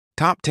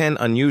Top 10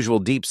 unusual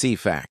deep-sea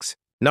facts.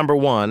 Number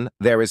 1,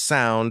 there is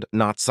sound,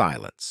 not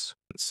silence.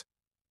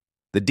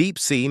 The deep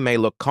sea may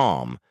look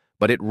calm,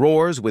 but it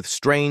roars with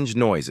strange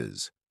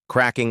noises,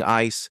 cracking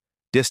ice,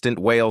 distant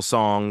whale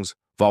songs,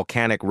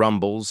 volcanic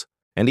rumbles,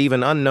 and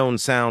even unknown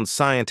sounds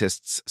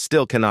scientists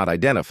still cannot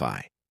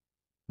identify.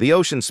 The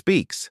ocean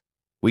speaks,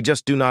 we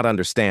just do not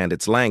understand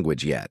its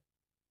language yet.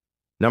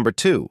 Number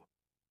 2,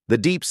 the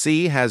deep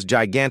sea has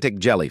gigantic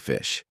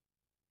jellyfish.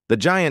 The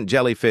giant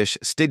jellyfish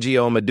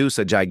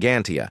Stygiomedusa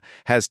gigantea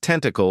has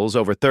tentacles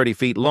over 30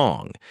 feet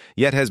long,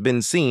 yet has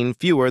been seen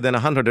fewer than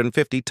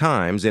 150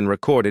 times in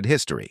recorded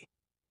history.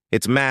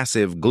 Its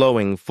massive,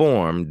 glowing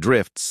form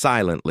drifts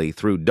silently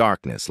through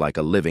darkness like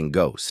a living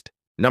ghost.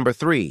 Number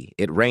 3,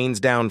 it rains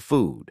down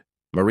food.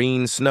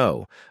 Marine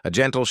snow, a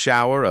gentle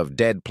shower of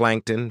dead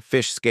plankton,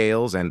 fish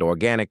scales, and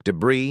organic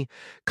debris,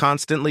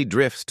 constantly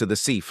drifts to the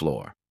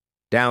seafloor.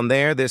 Down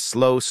there, this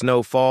slow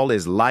snowfall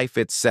is life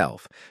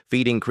itself,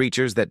 feeding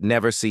creatures that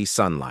never see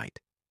sunlight.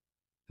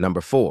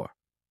 Number 4,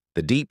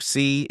 the deep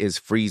sea is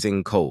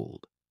freezing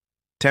cold.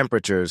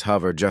 Temperatures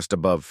hover just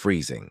above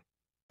freezing,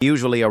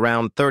 usually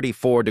around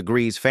 34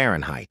 degrees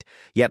Fahrenheit,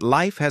 yet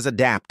life has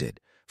adapted,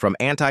 from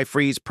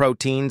antifreeze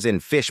proteins in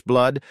fish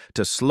blood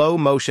to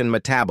slow-motion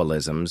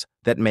metabolisms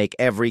that make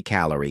every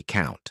calorie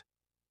count.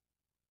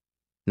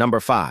 Number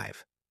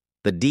 5,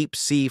 the deep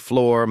sea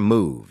floor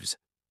moves.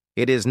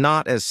 It is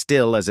not as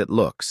still as it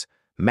looks.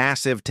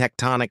 Massive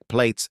tectonic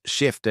plates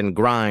shift and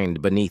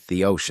grind beneath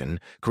the ocean,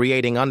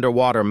 creating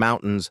underwater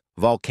mountains,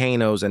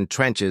 volcanoes, and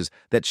trenches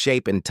that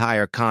shape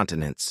entire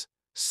continents,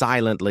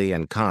 silently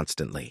and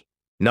constantly.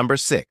 Number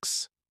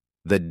 6,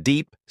 the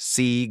deep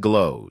sea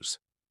glows.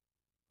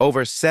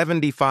 Over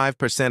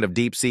 75% of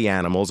deep-sea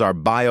animals are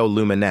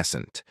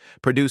bioluminescent,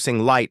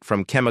 producing light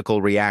from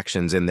chemical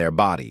reactions in their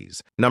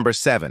bodies. Number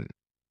 7,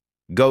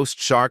 ghost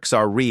sharks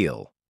are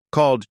real,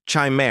 called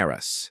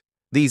chimeras.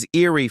 These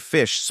eerie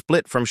fish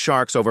split from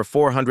sharks over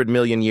 400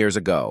 million years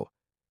ago.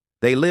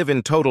 They live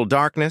in total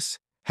darkness,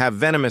 have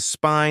venomous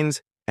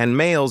spines, and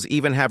males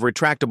even have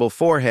retractable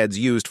foreheads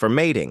used for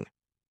mating.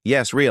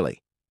 Yes,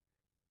 really.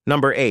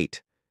 Number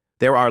 8,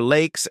 there are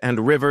lakes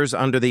and rivers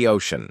under the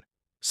ocean.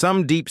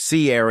 Some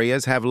deep-sea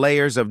areas have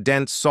layers of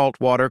dense salt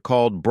water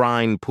called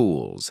brine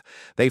pools.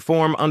 They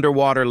form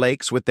underwater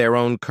lakes with their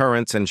own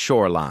currents and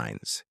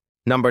shorelines.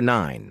 Number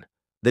 9,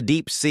 the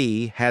deep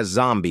sea has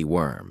zombie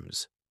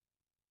worms.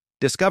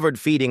 Discovered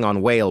feeding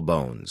on whale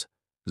bones,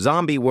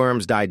 zombie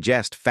worms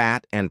digest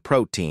fat and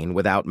protein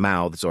without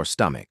mouths or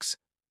stomachs.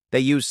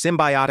 They use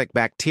symbiotic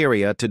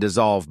bacteria to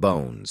dissolve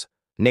bones,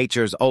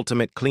 nature's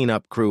ultimate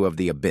cleanup crew of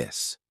the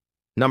abyss.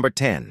 Number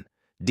 10,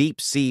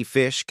 deep-sea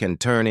fish can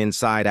turn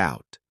inside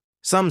out.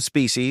 Some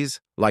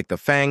species, like the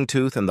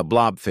fangtooth and the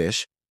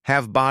blobfish,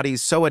 have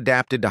bodies so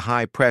adapted to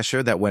high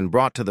pressure that when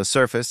brought to the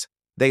surface,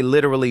 they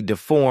literally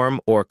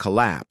deform or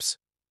collapse,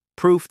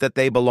 proof that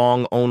they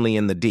belong only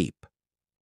in the deep.